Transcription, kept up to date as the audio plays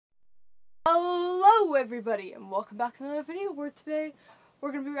Hello everybody and welcome back to another video where today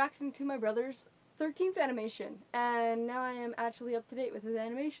we're going to be reacting to my brother's 13th animation, and now I am actually up to date with his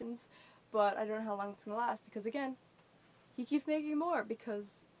animations, but I don't know how long it's going to last because again, he keeps making more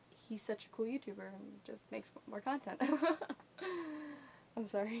because he's such a cool YouTuber and just makes more content. I'm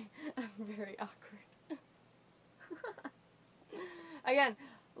sorry, I'm very awkward. Again,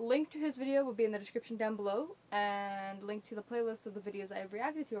 link to his video will be in the description down below, and link to the playlist of the videos I have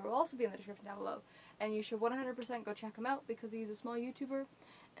reacted to will also be in the description down below. And you should 100% go check him out because he's a small YouTuber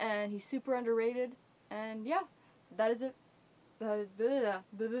and he's super underrated. And yeah, that is it. Without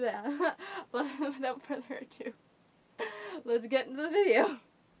further ado, let's get into the video.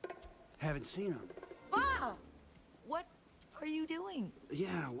 Haven't seen him. Wow! What are you doing?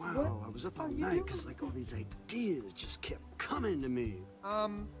 Yeah, wow. I was up all night because like all these ideas just kept coming to me.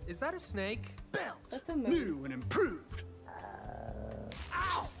 Is that a snake? Belt! That's a movie. New and improved.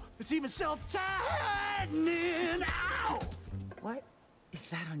 Ow! It's even self-tightening! Ow! What is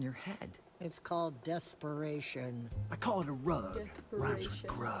that on your head? It's called desperation. I call it a rug. Rhymes with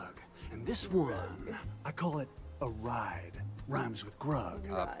grug. And this one, I call it a ride. Rhymes with grug.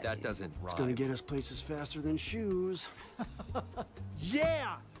 That doesn't rhyme. It's gonna get us places faster than shoes.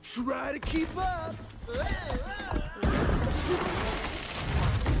 Yeah! Try to keep up!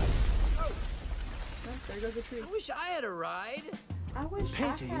 There goes a tree. I wish I had a ride. I wish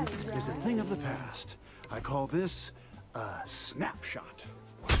Painting I had a is a ride. thing of the past. I call this a snapshot.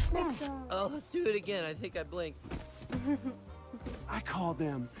 Oh, let's do it again. I think I blinked. I call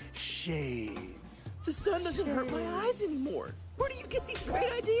them shades. The sun doesn't hurt my eyes anymore. Where do you get these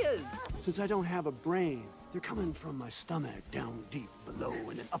great ideas? Since I don't have a brain, they're coming from my stomach down deep below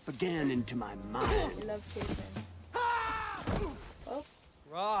and then up again into my mind. I love chasing. Oh,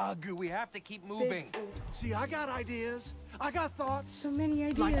 Rug, we have to keep moving. big oof. See, I got ideas. I got thoughts. So many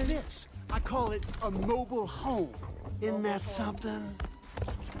ideas. Like this. I call it a mobile home. Isn't that something?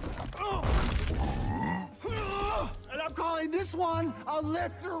 And I'm calling this one a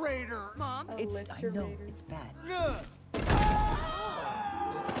lifterator. Mom, A I know lifterator. it's bad.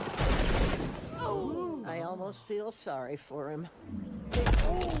 I almost feel sorry for him.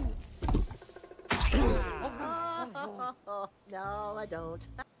 No, I don't.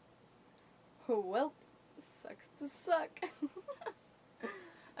 Well, sucks to suck.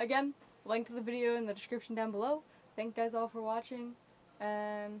 Again, link to the video in the description down below. Thank you guys all for watching.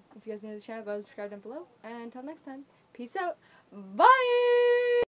 And if you guys are new to the channel, go subscribe down below. And until next time, peace out. Bye!